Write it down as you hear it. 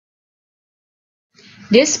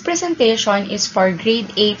This presentation is for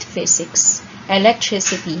Grade 8 Physics,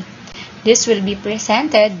 Electricity. This will be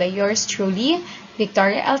presented by yours truly,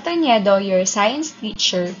 Victoria Altanedo, your science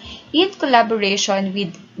teacher, in collaboration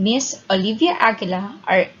with Miss Olivia Aguila,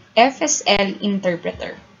 our FSL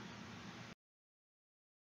interpreter.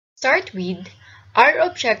 Start with, our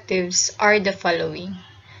objectives are the following.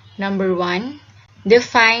 Number 1,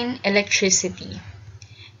 define electricity.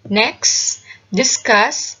 Next,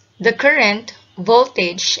 discuss the current,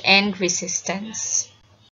 voltage, and resistance.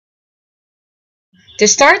 To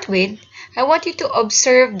start with, I want you to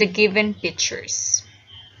observe the given pictures.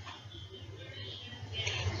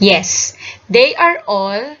 Yes, they are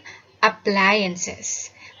all appliances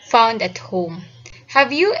found at home.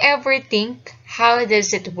 Have you ever think, how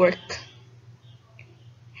does it work?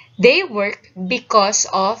 They work because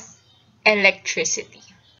of electricity.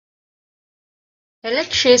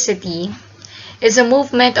 Electricity is a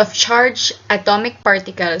movement of charged atomic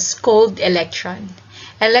particles called electron.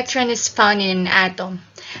 Electron is found in an atom.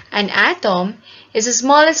 An atom is the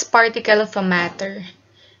smallest particle of a matter.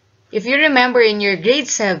 If you remember in your grade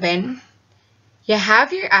 7, you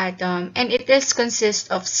have your atom and it consists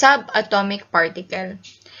of subatomic particle.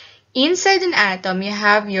 Inside an atom, you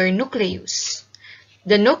have your nucleus.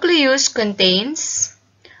 The nucleus contains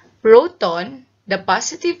proton, the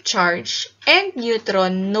positive charge, and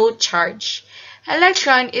neutron, no charge.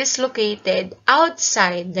 Electron is located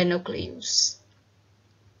outside the nucleus.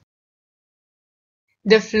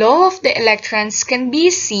 The flow of the electrons can be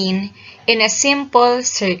seen in a simple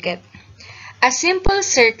circuit. A simple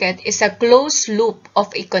circuit is a closed loop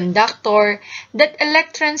of a conductor that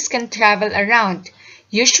electrons can travel around,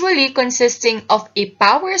 usually consisting of a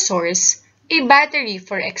power source, a battery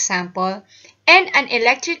for example, and an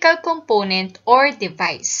electrical component or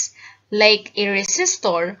device, like a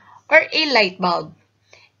resistor or a light bulb,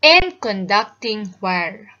 and conducting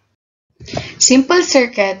wire. Simple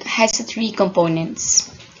circuit has 3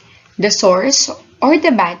 components: the source or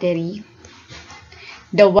the battery,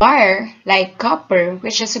 the wire like copper,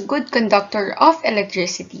 which is a good conductor of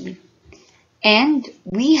electricity, and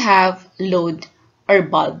we have load or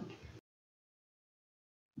bulb.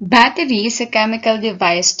 Battery is a chemical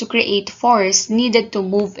device to create force needed to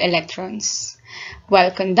move electrons, while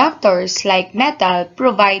conductors like metal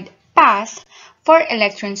provide path for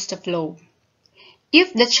electrons to flow.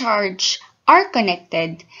 If the charge are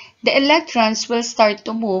connected, the electrons will start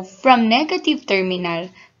to move from negative terminal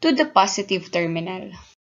to the positive terminal.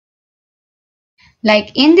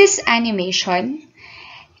 Like in this animation,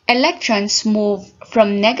 electrons move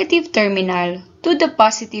from negative terminal to the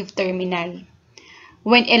positive terminal.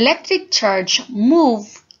 When electric charge move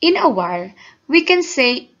in a wire, we can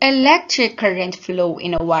say electric current flow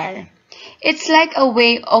in a wire. It's like a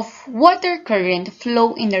way of water current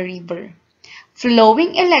flow in a river.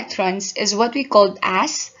 Flowing electrons is what we call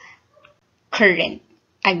as current.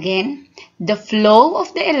 Again, the flow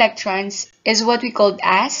of the electrons is what we call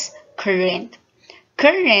as current.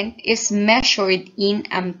 Current is measured in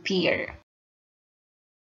ampere.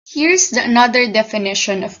 Here's another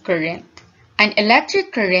definition of current. An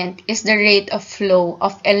electric current is the rate of flow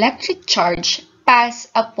of electric charge past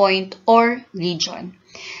a point or region.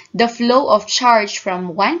 The flow of charge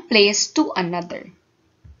from one place to another.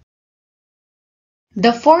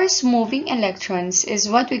 The force moving electrons is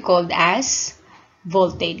what we call as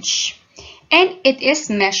voltage, and it is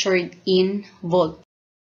measured in volt.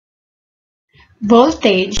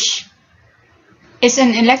 Voltage is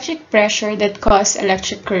an electric pressure that causes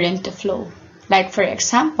electric current to flow. Like for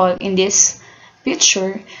example, in this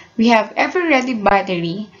picture, we have ever-ready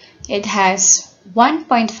battery. It has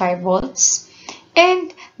 1.5 volts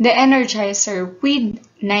and the energizer with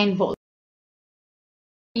 9 volts.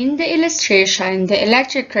 In the illustration, the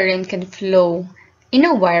electric current can flow in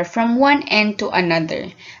a wire from one end to another.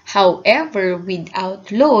 However,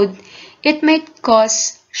 without load, it might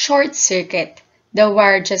cause short circuit. The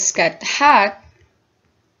wire just got hot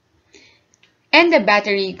and the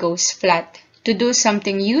battery goes flat. To do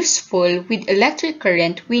something useful with electric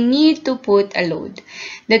current, we need to put a load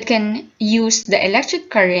that can use the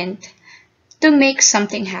electric current to make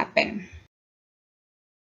something happen.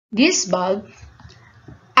 This bulb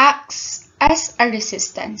acts as a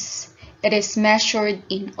resistance. It is measured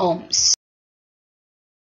in ohms.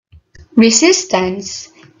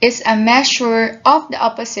 Resistance is a measure of the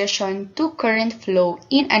opposition to current flow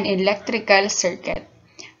in an electrical circuit.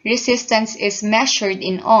 Resistance is measured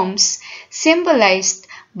in ohms, symbolized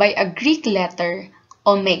by a Greek letter,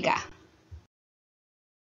 omega.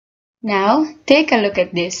 Now, take a look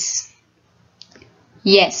at this.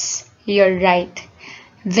 Yes, you're right.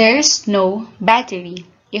 There's no battery.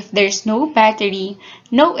 If there's no battery,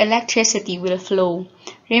 no electricity will flow.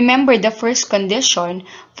 Remember the first condition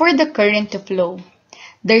for the current to flow.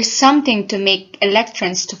 There's something to make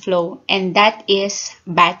electrons to flow, and that is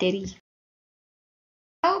battery.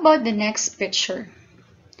 How about the next picture?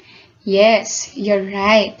 Yes, you're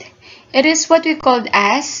right. It is what we called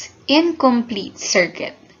as incomplete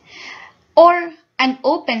circuit or an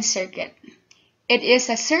open circuit. It is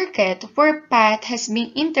a circuit where path has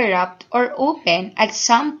been interrupted or open at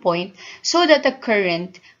some point so that the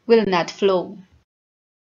current will not flow.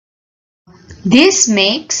 This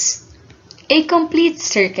makes a complete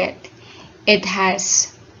circuit. It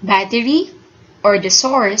has battery or the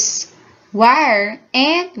source, wire,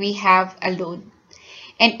 and we have a load.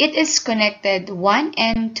 And it is connected one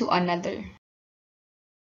end to another.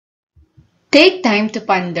 Take time to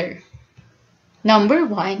ponder. Number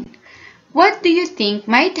 1. What do you think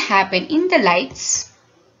might happen in the lights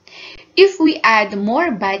if we add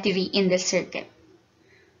more battery in the circuit?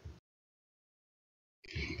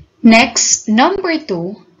 Next, number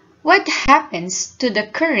 2. What happens to the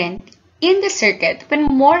current in the circuit when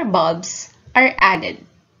more bulbs are added?